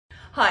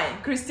Hi,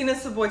 Kristina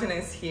Subbotina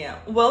is here.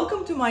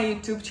 Welcome to my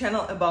YouTube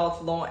channel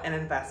about law and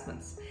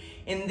investments.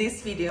 In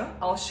this video,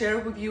 I'll share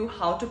with you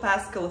how to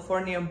pass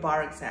California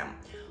bar exam.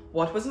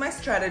 What was my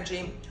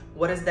strategy?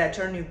 What is the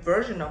attorney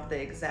version of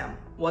the exam?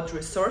 What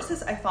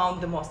resources I found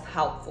the most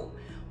helpful?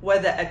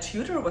 Whether a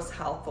tutor was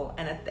helpful,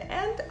 and at the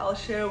end, I'll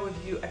share with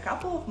you a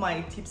couple of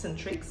my tips and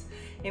tricks,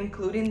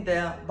 including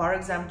the bar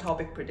exam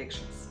topic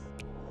predictions.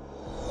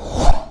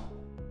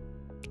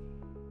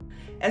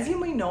 As you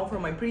may know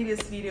from my previous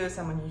videos,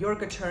 I'm a New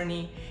York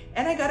attorney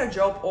and I got a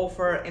job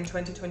offer in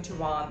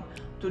 2021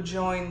 to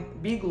join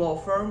big law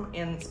firm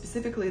and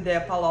specifically their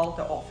Palo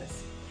Alto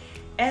office.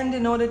 And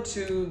in order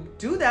to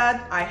do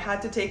that, I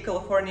had to take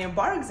California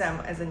bar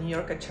exam as a New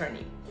York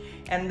attorney.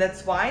 And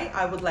that's why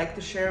I would like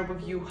to share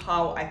with you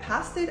how I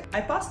passed it. I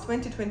passed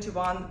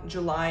 2021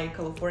 July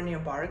California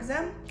bar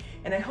exam,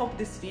 and I hope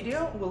this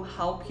video will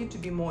help you to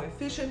be more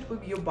efficient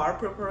with your bar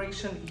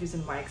preparation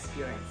using my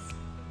experience.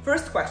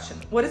 First question,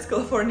 what is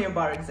California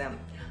bar exam?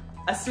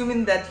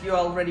 Assuming that you're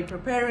already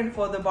preparing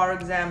for the bar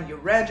exam, you're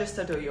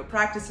registered or you're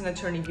practicing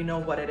attorney, you know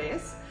what it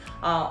is.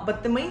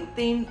 But the main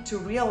thing to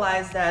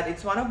realize that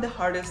it's one of the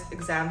hardest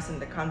exams in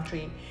the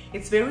country.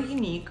 It's very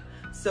unique.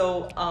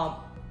 So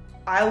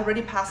I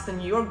already passed the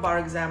New York bar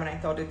exam and I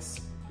thought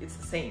it's the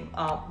same,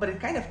 but it's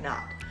kind of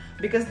not.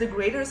 Because the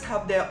graders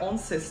have their own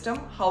system,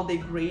 how they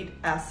grade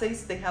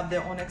essays, they have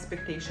their own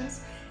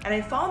expectations, and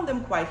I found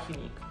them quite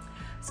unique.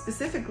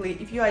 Specifically,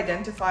 if you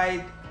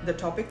identified the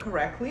topic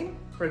correctly,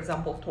 for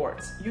example,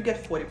 torts, you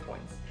get 40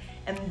 points.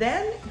 And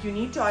then you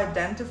need to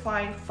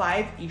identify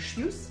 5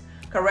 issues,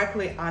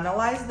 correctly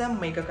analyze them,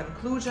 make a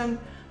conclusion,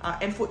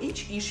 and for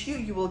each issue,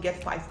 you will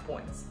get 5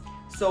 points.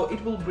 So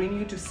it will bring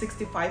you to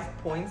 65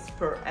 points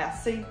per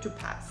essay to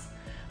pass.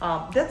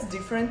 That's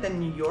different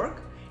than New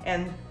York,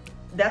 and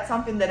that's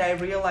something that I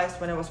realized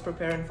when I was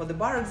preparing for the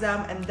bar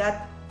exam, and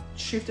that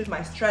shifted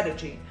my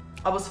strategy.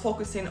 I was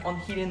focusing on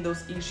hitting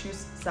those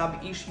issues,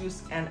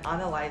 sub-issues, and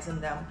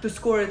analyzing them to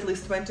score at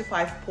least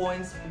 25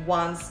 points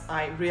once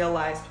I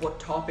realized what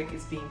topic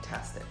is being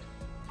tested.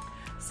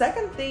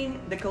 Second thing,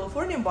 the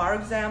California bar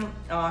exam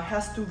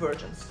has 2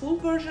 versions, full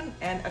version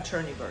and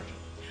attorney version.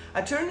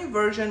 Attorney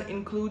version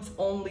includes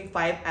only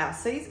 5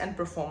 essays and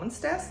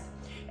performance tests,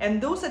 and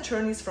those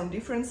attorneys from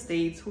different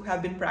states who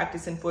have been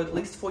practicing for at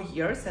least 4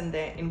 years and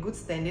they're in good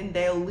standing,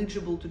 they're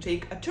eligible to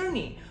take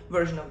attorney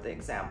version of the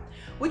exam,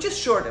 which is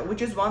shorter,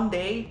 which is 1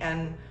 day.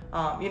 And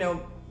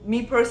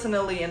me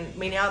personally and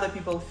many other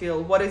people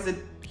feel, what is it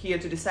here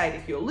to decide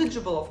if you're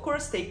eligible? Of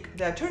course, take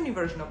the attorney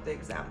version of the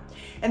exam.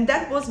 And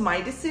that was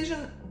my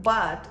decision,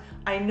 but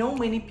I know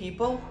many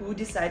people who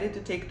decided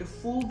to take the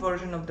full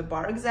version of the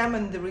bar exam,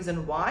 and the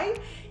reason why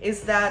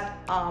is that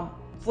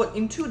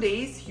in 2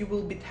 days, you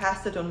will be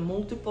tested on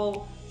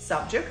multiple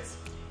subjects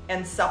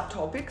and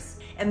subtopics,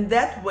 and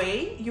that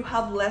way you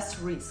have less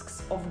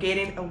risks of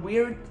getting a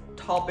weird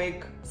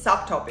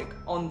subtopic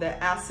on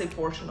the essay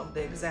portion of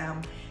the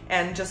exam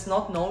and just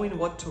not knowing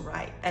what to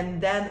write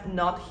and then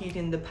not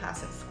hitting the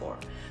passing score.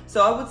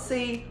 So I would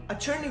say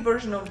attorney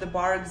version of the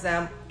bar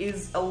exam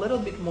is a little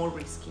bit more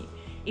risky.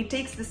 It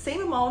takes the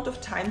same amount of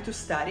time to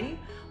study,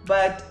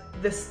 but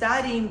the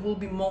studying will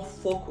be more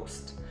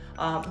focused.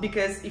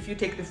 Because if you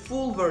take the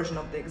full version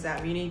of the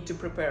exam, you need to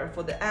prepare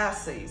for the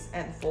essays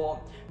and for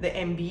the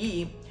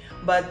MBE,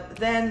 but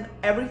then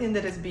everything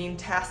that is being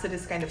tested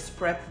is kind of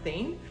spread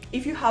thin.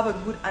 If you have a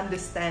good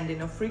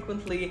understanding of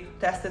frequently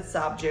tested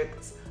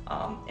subjects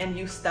and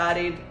you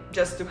studied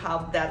just to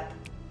have that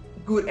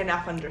good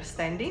enough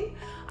understanding,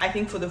 I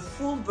think for the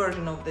full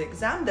version of the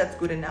exam, that's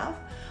good enough.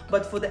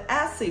 But for the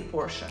essay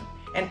portion,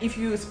 and if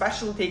you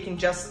especially taking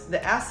just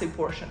the essay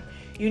portion,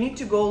 you need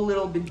to go a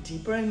little bit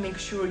deeper and make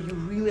sure you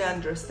really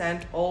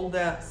understand all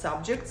the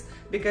subjects,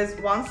 because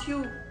once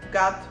you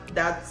got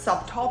that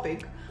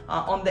subtopic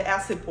on the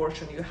essay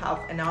portion, you have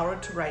an hour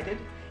to write it,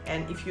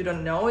 and if you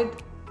don't know it,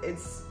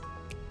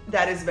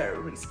 that is very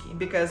risky,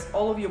 because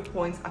all of your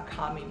points are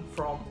coming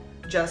from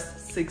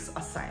just 6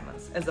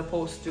 assignments as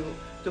opposed to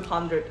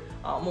 200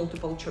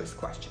 multiple choice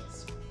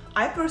questions.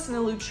 I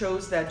personally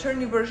chose the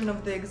attorney version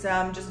of the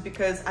exam just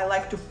because I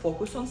like to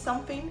focus on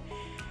something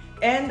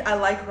and I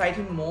like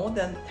writing more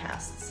than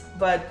tests,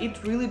 but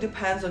it really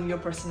depends on your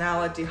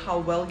personality, how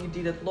well you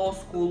did at law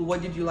school,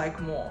 what did you like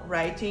more,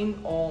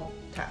 writing or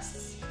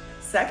tests.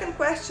 Second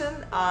question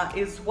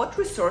is what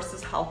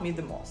resources helped me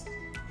the most?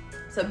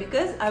 So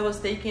because I was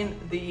taking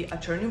the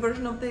attorney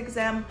version of the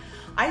exam,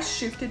 I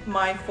shifted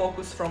my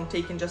focus from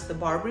taking just the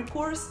Barbary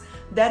course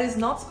that is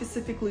not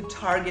specifically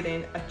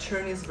targeting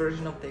attorney's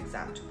version of the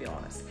exam, to be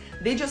honest.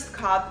 They just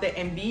cut the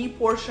MBE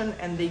portion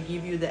and they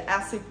give you the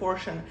essay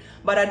portion,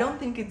 but I don't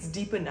think it's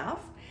deep enough,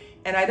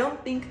 and I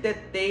don't think that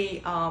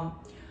they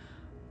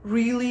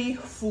really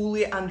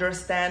fully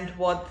understand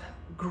what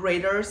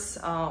graders,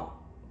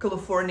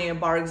 California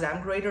bar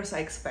exam graders, are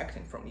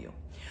expecting from you.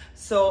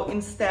 So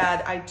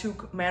instead, I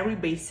took Mary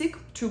Basic,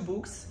 2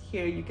 books,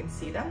 here you can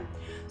see them.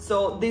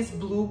 So this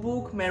blue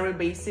book, Mary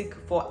Basic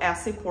for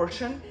essay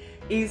portion,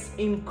 is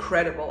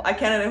incredible. I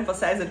cannot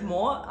emphasize it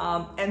more.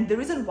 And the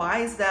reason why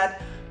is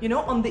that, you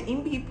know, on the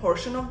MBE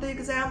portion of the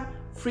exam,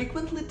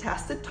 frequently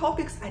tested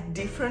topics are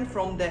different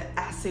from the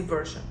essay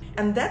version.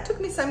 And that took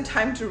me some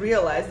time to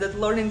realize that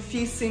learning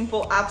fee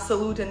simple,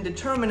 absolute, and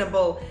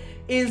determinable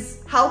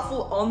is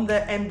helpful on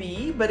the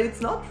MBE, but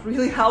it's not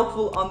really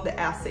helpful on the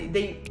essay.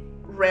 They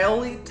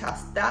rarely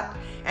test that,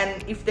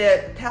 and if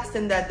they're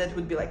testing that, that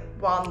would be like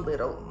one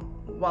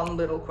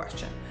little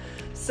question.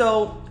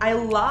 So I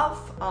love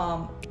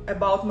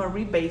about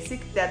Marie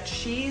Basic that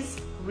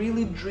she's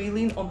really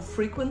drilling on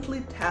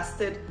frequently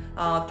tested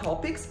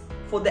topics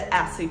for the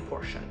essay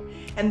portion.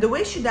 And the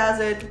way she does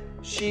it,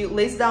 she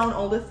lays down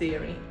all the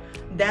theory,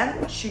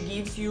 then she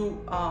gives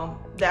you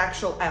the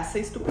actual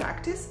essays to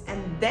practice, and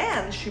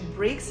then she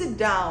breaks it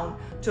down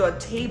to a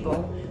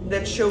table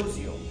that shows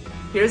you,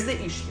 here's the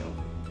issue,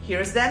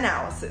 here's the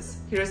analysis,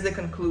 here's the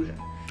conclusion.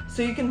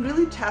 So you can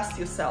really test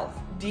yourself.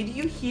 Did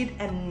you hit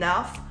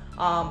enough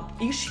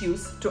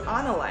issues to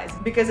analyze?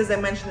 Because as I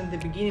mentioned in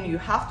the beginning, you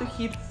have to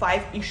hit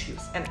 5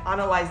 issues and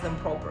analyze them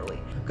properly.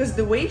 Because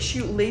the way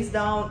she lays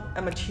down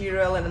a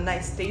material and a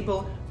nice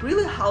table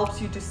really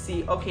helps you to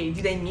see, okay,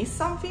 did I miss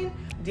something?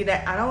 Did I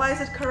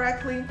analyze it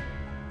correctly?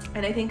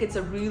 And I think it's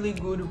a really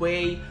good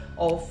way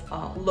of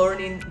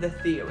learning the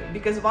theory.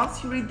 Because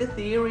once you read the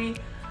theory,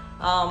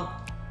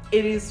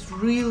 it is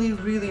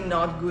really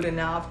not good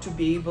enough to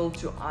be able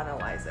to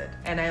analyze it.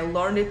 And I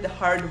learned it the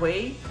hard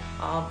way,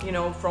 you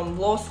know, from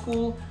law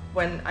school,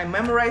 when I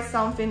memorize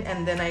something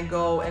and then I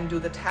go and do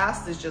the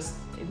test,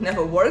 it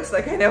never works.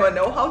 Like, I never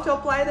know how to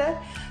apply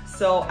that.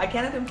 So I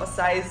cannot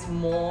emphasize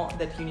more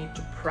that you need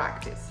to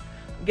practice.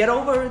 Get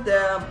over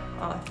the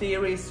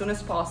theory as soon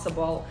as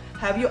possible,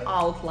 have your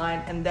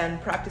outline, and then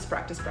practice.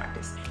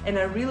 And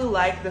I really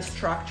like the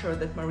structure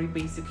that Marie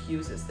Basic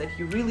uses, that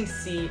you really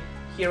see,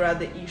 here are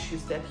the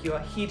issues that you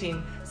are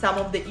hitting. Some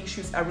of the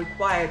issues are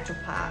required to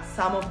pass.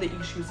 Some of the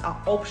issues are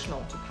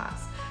optional to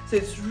pass. So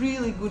it's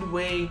really good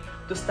way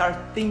to start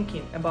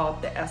thinking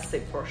about the essay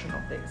portion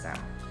of the exam.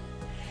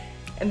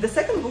 And the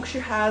second book she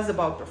has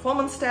about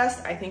performance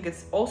tests, I think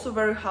it's also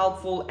very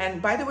helpful.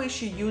 And by the way,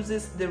 she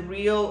uses the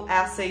real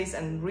essays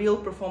and real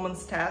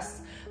performance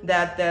tests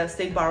that the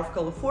State Bar of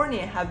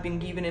California have been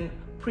given in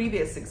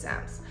previous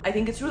exams. I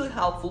think it's really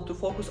helpful to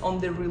focus on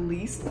the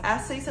released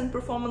essays and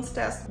performance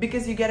tests,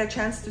 because you get a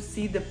chance to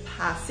see the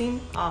passing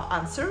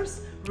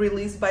answers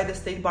released by the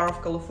State Bar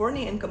of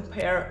California and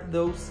compare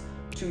those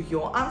to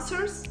your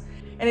answers.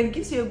 And it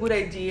gives you a good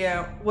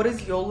idea what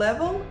is your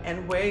level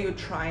and where you're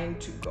trying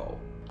to go.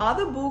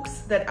 Other books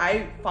that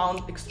I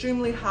found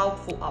extremely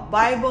helpful are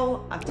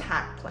Bible,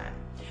 Attack Plan.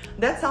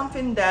 That's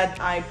something that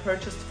I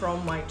purchased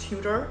from my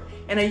tutor,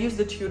 and I use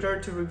the tutor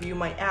to review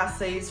my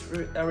essays,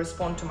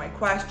 respond to my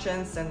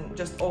questions, and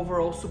just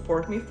overall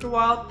support me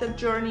throughout the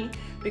journey,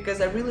 because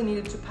I really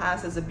needed to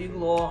pass as a big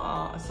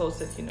law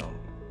associate. You know,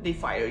 they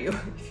fire you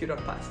if you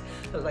don't pass.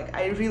 So like,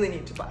 I really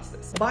need to pass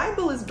this.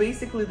 Bible is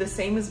basically the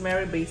same as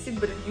Marie Basic,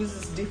 but it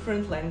uses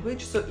different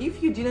language. So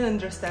if you didn't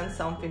understand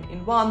something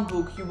in one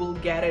book, you will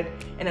get it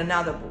in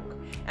another book.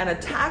 An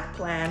Attack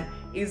Plan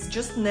is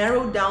just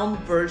narrowed down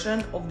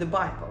version of the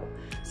Bible.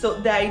 So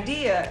the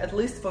idea, at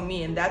least for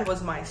me, and that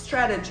was my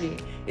strategy,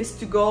 is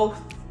to go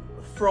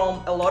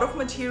from a lot of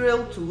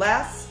material to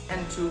less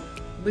and to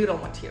little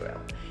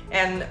material.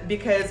 And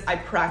because I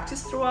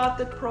practiced throughout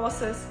that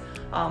process,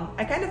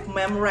 I kind of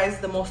memorized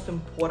the most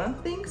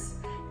important things.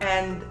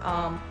 And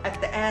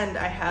at the end,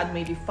 I had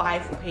maybe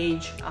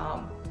 5-page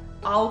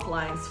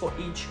outlines for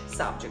each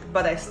subject,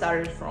 but I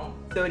started from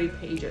 30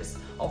 pages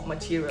of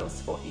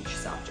materials for each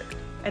subject.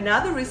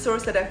 Another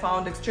resource that I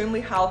found extremely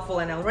helpful,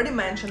 and I already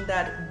mentioned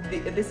that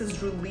this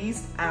is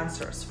released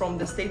answers from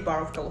the State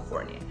Bar of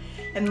California.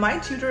 And my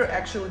tutor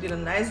actually did a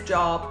nice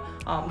job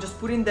just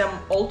putting them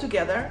all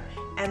together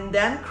and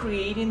then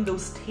creating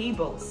those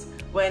tables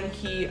when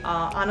he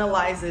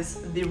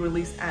analyzes the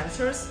released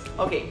answers.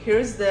 Okay,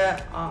 here's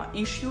the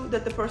issue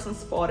that the person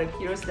spotted,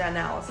 here's the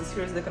analysis,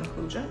 here's the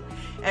conclusion.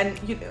 And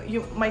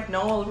you might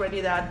know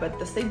already that, but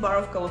the State Bar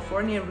of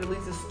California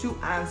releases 2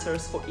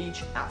 answers for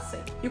each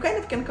essay. You kind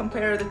of can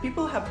compare that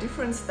people have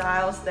different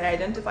styles, they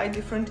identify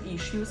different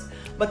issues,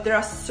 but there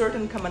are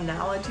certain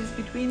commonalities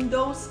between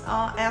those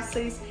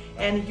essays,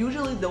 and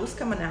usually those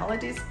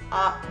commonalities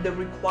are the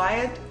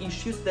required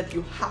issues that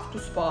you have to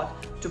spot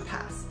to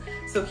pass.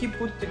 So he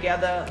put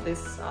together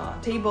this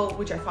table,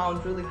 which I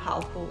found really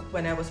helpful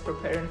when I was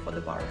preparing for the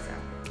bar exam.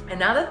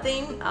 Another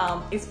thing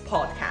is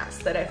podcasts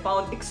that I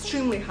found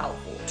extremely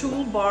helpful.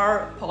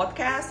 Toolbar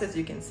podcast, as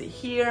you can see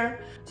here.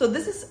 So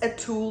this is a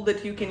tool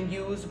that you can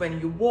use when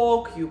you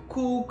walk, you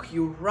cook,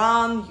 you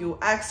run, you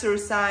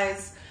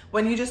exercise,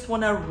 when you just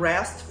want to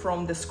rest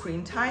from the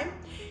screen time.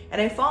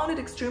 And I found it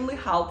extremely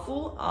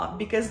helpful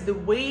because the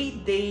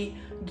way they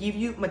give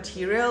you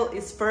material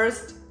is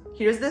first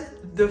here's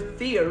the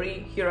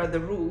theory, here are the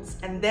rules,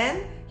 and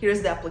then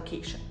here's the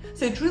application.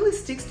 So it really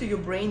sticks to your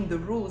brain, the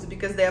rules,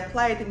 because they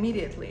apply it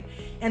immediately.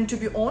 And to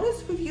be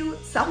honest with you,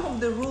 some of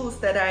the rules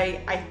that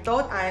I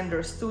thought I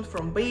understood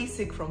from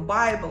basic, from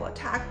Bible,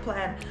 attack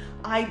plan,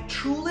 I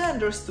truly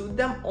understood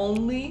them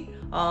only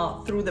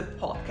through the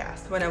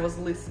podcast, when I was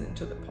listening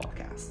to the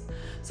podcast.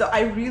 So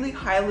I really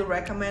highly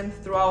recommend.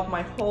 Throughout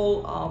my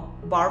whole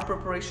bar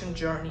preparation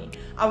journey,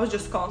 I was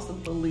just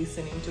constantly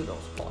listening to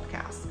those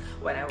podcasts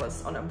when I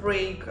was on a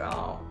break,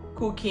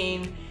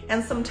 cooking,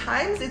 and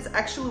sometimes it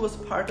actually was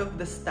part of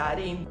the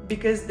study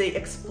because they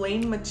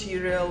explain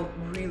material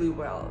really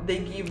well. They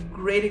give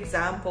great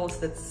examples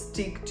that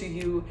stick to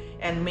you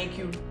and make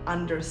you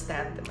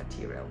understand the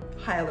material.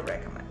 Highly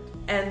recommend.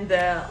 And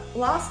the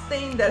last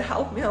thing that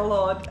helped me a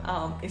lot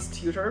is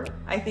tutor.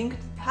 I think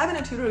having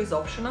a tutor is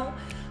optional,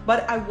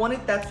 but I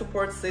wanted that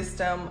support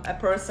system, a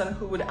person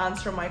who would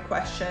answer my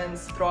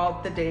questions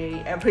throughout the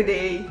day, every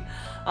day,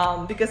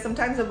 because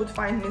sometimes I would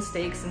find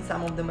mistakes in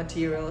some of the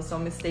materials or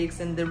mistakes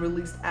in the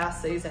released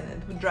essays, and it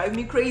would drive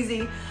me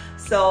crazy.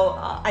 So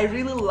I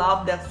really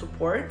love that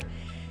support.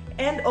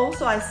 And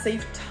also I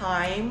save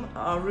time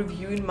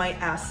reviewing my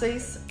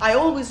essays. I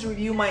always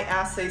review my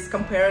essays,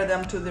 compare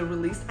them to the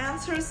released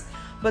answers,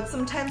 but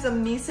sometimes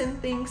I'm missing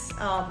things,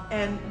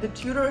 and the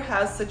tutor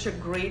has such a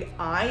great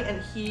eye,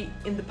 and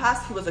in the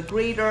past he was a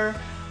grader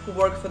who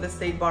worked for the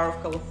State Bar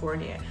of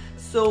California.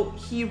 So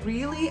he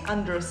really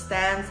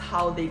understands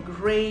how they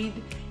grade,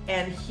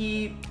 and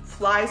he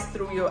flies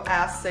through your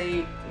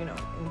essay, in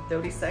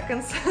 30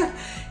 seconds,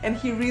 and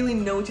he really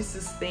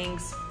notices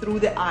things through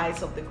the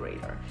eyes of the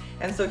grader.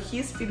 And so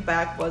his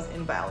feedback was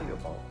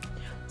invaluable.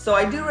 So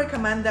I do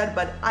recommend that,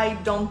 but I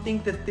don't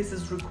think that this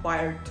is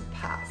required to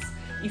pass.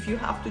 If you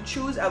have to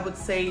choose, I would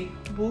say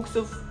books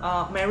of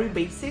Mary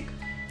Basic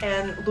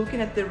and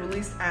looking at the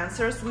released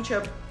answers, which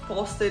are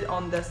posted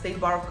on the State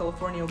Bar of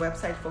California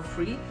website for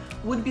free,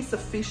 would be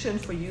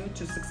sufficient for you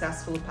to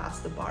successfully pass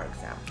the bar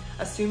exam,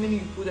 assuming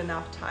you put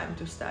enough time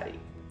to study.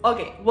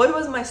 Okay, what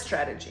was my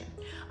strategy?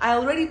 I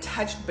already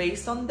touched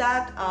base on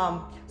that.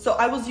 So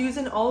I was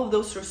using all of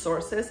those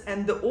resources,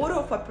 and the order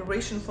of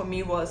operation for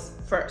me was: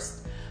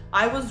 first,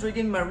 I was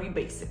reading Mary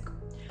Basic.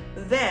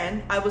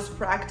 Then I was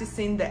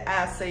practicing the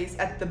essays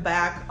at the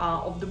back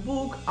of the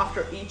book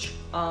after each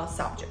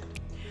subject.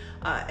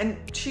 And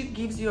she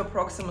gives you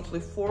approximately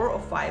 4 or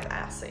 5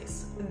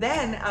 essays.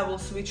 Then I will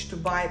switch to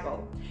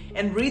Bible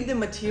and read the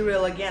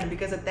material again,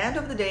 because at the end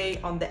of the day,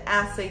 on the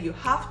essay, you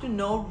have to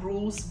know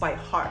rules by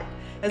heart.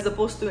 As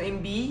opposed to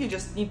MB, you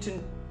just need to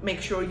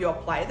make sure you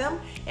apply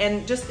them,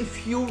 and just a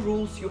few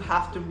rules you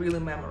have to really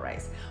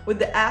memorize. With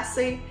the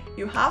essay,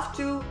 you have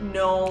to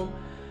know,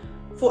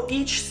 for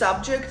each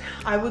subject,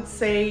 I would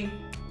say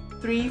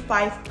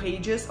 3-5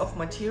 pages of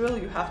material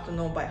you have to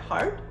know by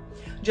heart.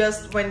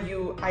 Just when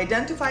you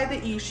identify the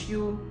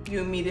issue,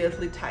 you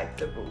immediately type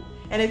the rule.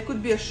 And it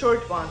could be a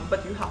short one,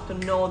 but you have to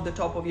know at the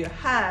top of your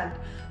head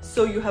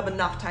so you have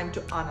enough time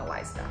to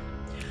analyze that.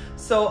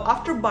 So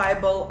after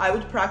Bible, I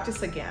would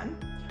practice again.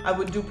 I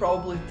would do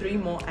probably 3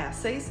 more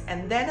essays,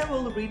 and then I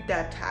will read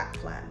the attack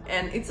plan.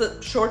 And it's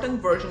a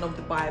shortened version of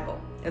the Bible,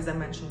 as I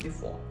mentioned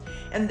before.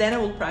 And then I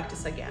will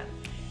practice again.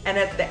 And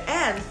at the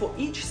end, for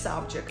each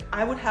subject,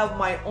 I would have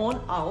my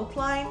own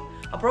outline,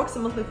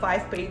 approximately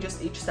 5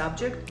 pages each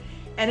subject.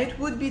 And it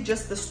would be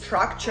just the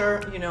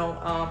structure,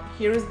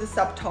 here is the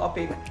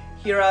subtopic,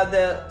 here are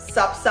the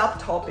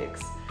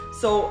subtopics.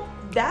 So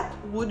that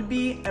would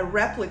be a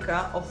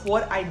replica of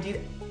what I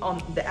did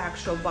on the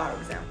actual bar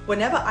exam.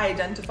 Whenever I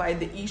identify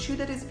the issue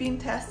that is being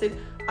tested,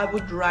 I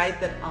would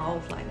write that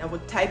outline. I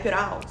would type it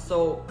out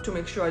to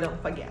make sure I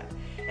don't forget.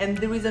 And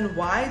the reason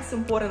why it's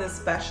important,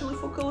 especially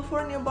for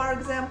California bar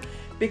exam,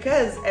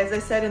 because as I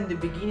said in the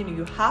beginning,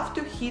 you have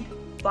to hit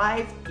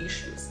 5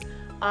 issues,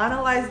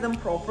 analyze them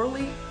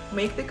properly,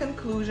 make the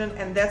conclusion,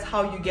 and that's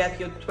how you get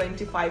your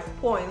 25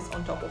 points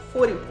on top of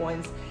 40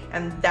 points,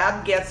 and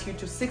that gets you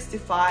to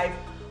 65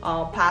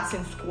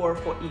 passing score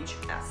for each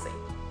essay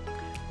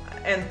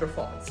and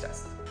performance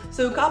test.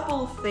 So a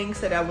couple of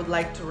things that I would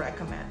like to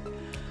recommend.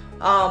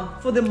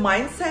 For the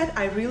mindset,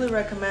 I really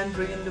recommend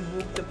reading the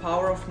book The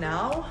Power of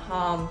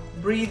Now.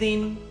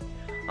 Breathing.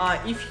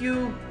 If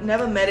you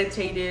never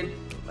meditated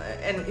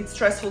and it's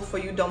stressful for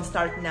you, don't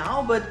start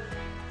now, but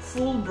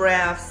full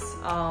breaths,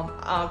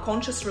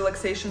 conscious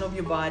relaxation of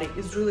your body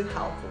is really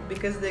helpful,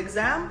 because the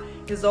exam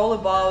is all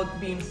about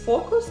being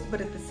focused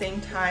but at the same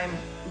time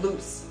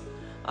loose.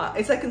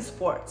 It's like in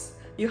sports.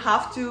 You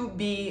have to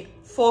be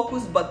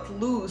focused but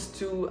loose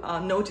to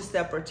notice the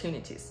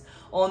opportunities.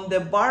 On the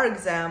bar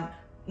exam,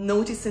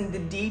 noticing the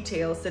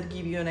details that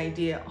give you an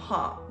idea,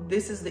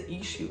 this is the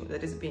issue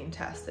that is being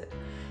tested.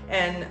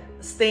 And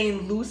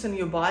staying loose in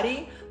your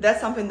body, that's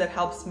something that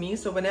helps me.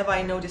 So whenever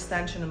I notice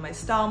tension in my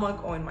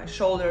stomach or in my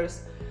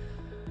shoulders,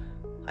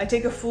 I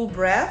take a full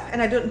breath,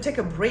 and I don't take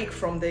a break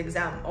from the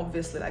exam,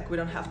 obviously, like we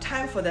don't have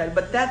time for that,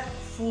 but that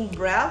full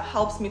breath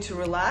helps me to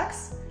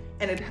relax,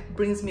 and it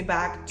brings me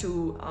back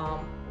to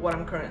what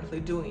I'm currently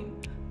doing,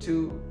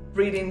 to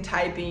reading,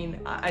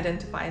 typing,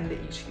 identifying the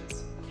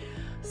issues.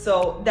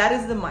 So that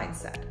is the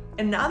mindset.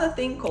 Another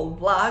thing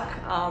called luck,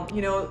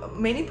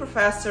 many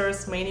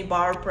professors, many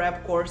bar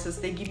prep courses,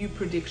 they give you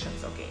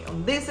predictions. Okay,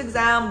 on this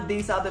exam,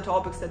 these are the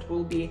topics that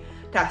will be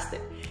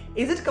tested.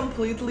 Is it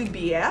completely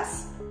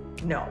BS?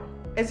 No.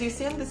 As you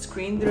see on the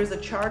screen, there is a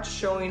chart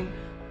showing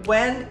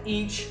when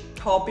each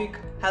topic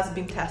has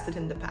been tested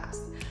in the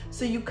past.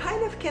 So you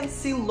kind of can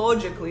see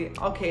logically,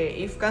 okay,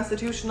 if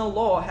constitutional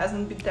law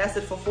hasn't been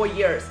tested for 4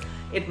 years,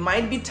 it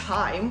might be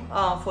time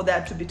for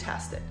that to be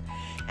tested.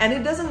 And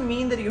it doesn't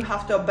mean that you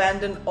have to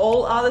abandon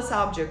all other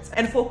subjects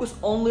and focus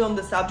only on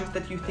the subjects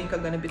that you think are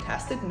going to be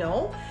tested.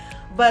 No.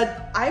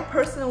 But I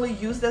personally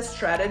use that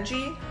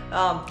strategy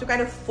to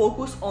kind of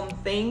focus on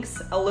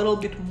things a little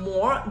bit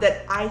more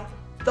that I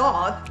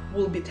thought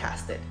will be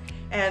tested.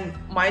 And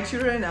my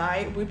tutor and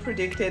I, we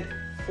predicted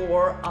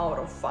 4 out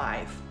of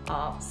 5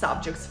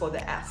 subjects for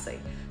the essay,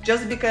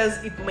 just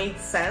because it made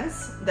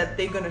sense that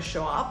they're gonna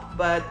show up.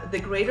 But the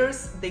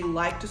graders, they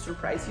like to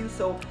surprise you,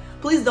 so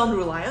please don't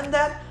rely on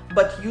that,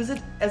 but use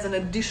it as an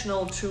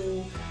additional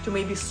tool to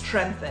maybe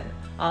strengthen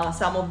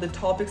some of the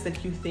topics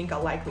that you think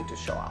are likely to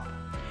show up.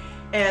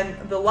 And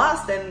the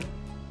last and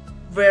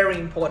very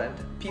important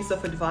piece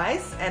of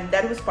advice, and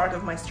that was part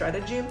of my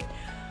strategy,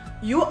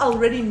 you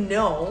already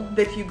know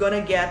that you're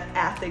gonna get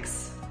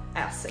ethics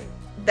essay.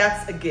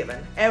 That's a given.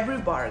 Every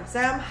bar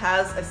exam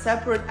has a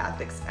separate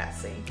ethics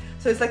essay.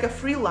 So it's like a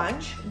free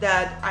lunch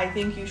that I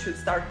think you should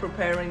start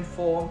preparing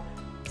for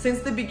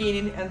since the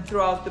beginning and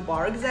throughout the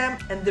bar exam.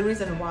 And the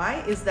reason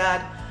why is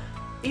that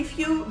if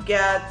you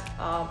get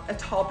a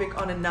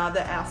topic on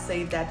another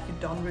essay that you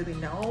don't really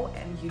know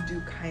and you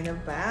do kind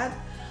of bad,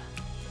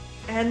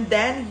 and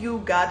then you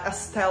got a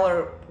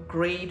stellar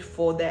grade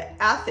for the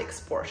ethics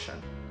portion,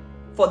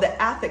 for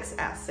the ethics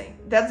essay,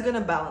 that's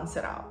gonna balance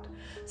it out.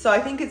 So I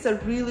think it's a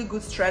really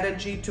good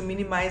strategy to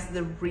minimize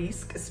the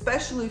risk,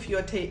 especially if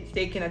you're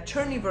taking a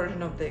attorney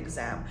version of the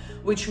exam,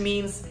 which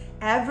means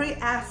every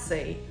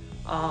essay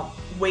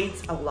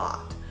weights a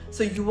lot.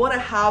 So you want to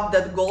have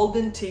that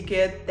golden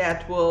ticket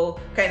that will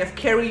kind of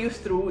carry you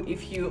through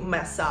if you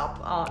mess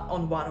up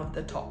on one of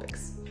the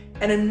topics.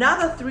 And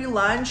another 3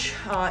 lunch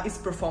is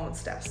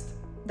performance test.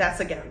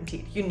 That's a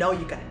guaranteed. You know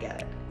you're gonna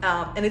get it.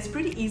 And it's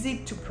pretty easy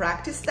to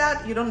practice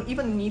that. You don't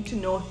even need to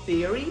know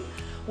theory.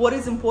 What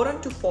is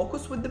important to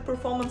focus with the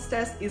performance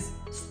test is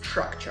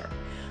structure.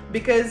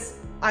 Because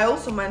I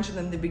also mentioned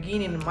in the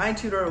beginning, my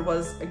tutor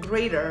was a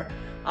grader,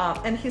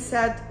 and he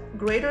said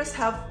graders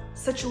have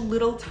such a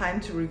little time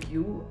to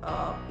review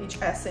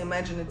each essay.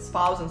 Imagine it's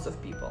thousands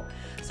of people.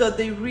 So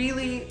they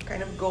really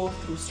kind of go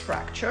through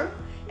structure,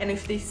 and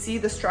if they see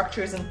the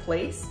structure is in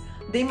place,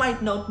 they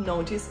might not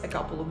notice a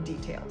couple of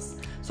details.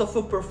 So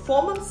for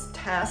performance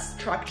test,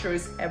 structure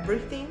is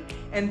everything,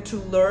 and to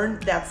learn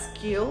that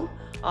skill,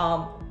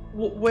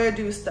 where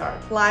do you start?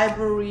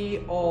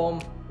 Library or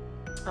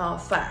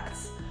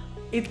facts?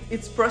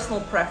 It's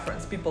personal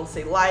preference. People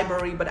say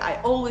library, but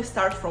I always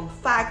start from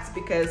facts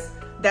because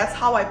that's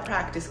how I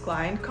practice.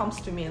 Client comes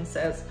to me and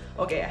says,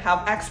 okay, I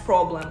have X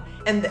problem,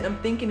 and then I'm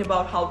thinking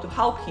about how to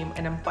help him,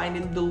 and I'm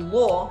finding the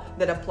law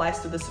that applies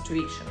to the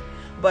situation.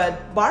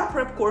 But bar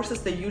prep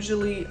courses, they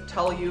usually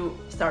tell you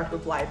start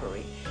with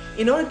library.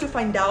 In order to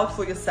find out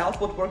for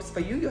yourself what works for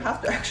you, you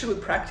have to actually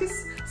practice,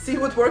 see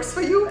what works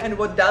for you, and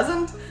what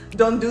doesn't,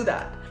 don't do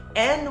that.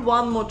 And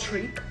one more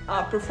trick,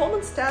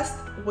 performance test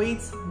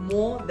weighs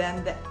more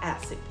than the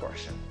essay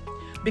portion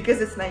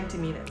because it's 90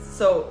 minutes.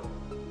 So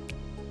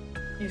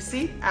you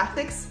see,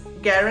 ethics,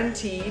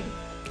 guaranteed.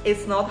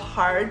 It's not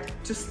hard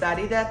to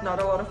study that,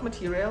 not a lot of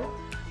material.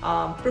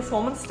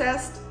 Performance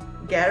test,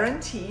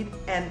 guaranteed,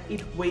 and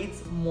it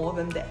weighs more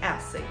than the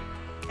essay.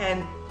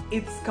 And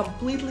it's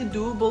completely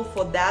doable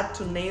for that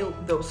to nail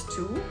those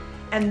 2.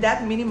 And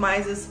that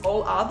minimizes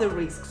all other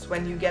risks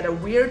when you get a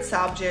weird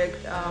subject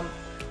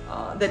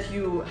that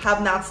you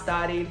have not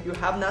studied, you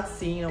have not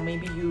seen, or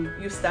maybe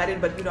you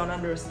studied but you don't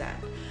understand.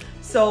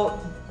 So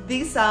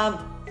these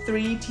are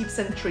 3 tips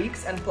and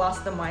tricks, and plus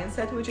the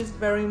mindset, which is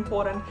very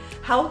important,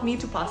 help me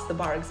to pass the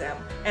bar exam.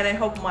 And I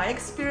hope my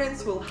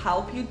experience will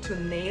help you to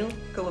nail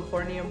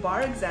California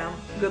bar exam.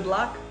 Good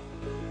luck!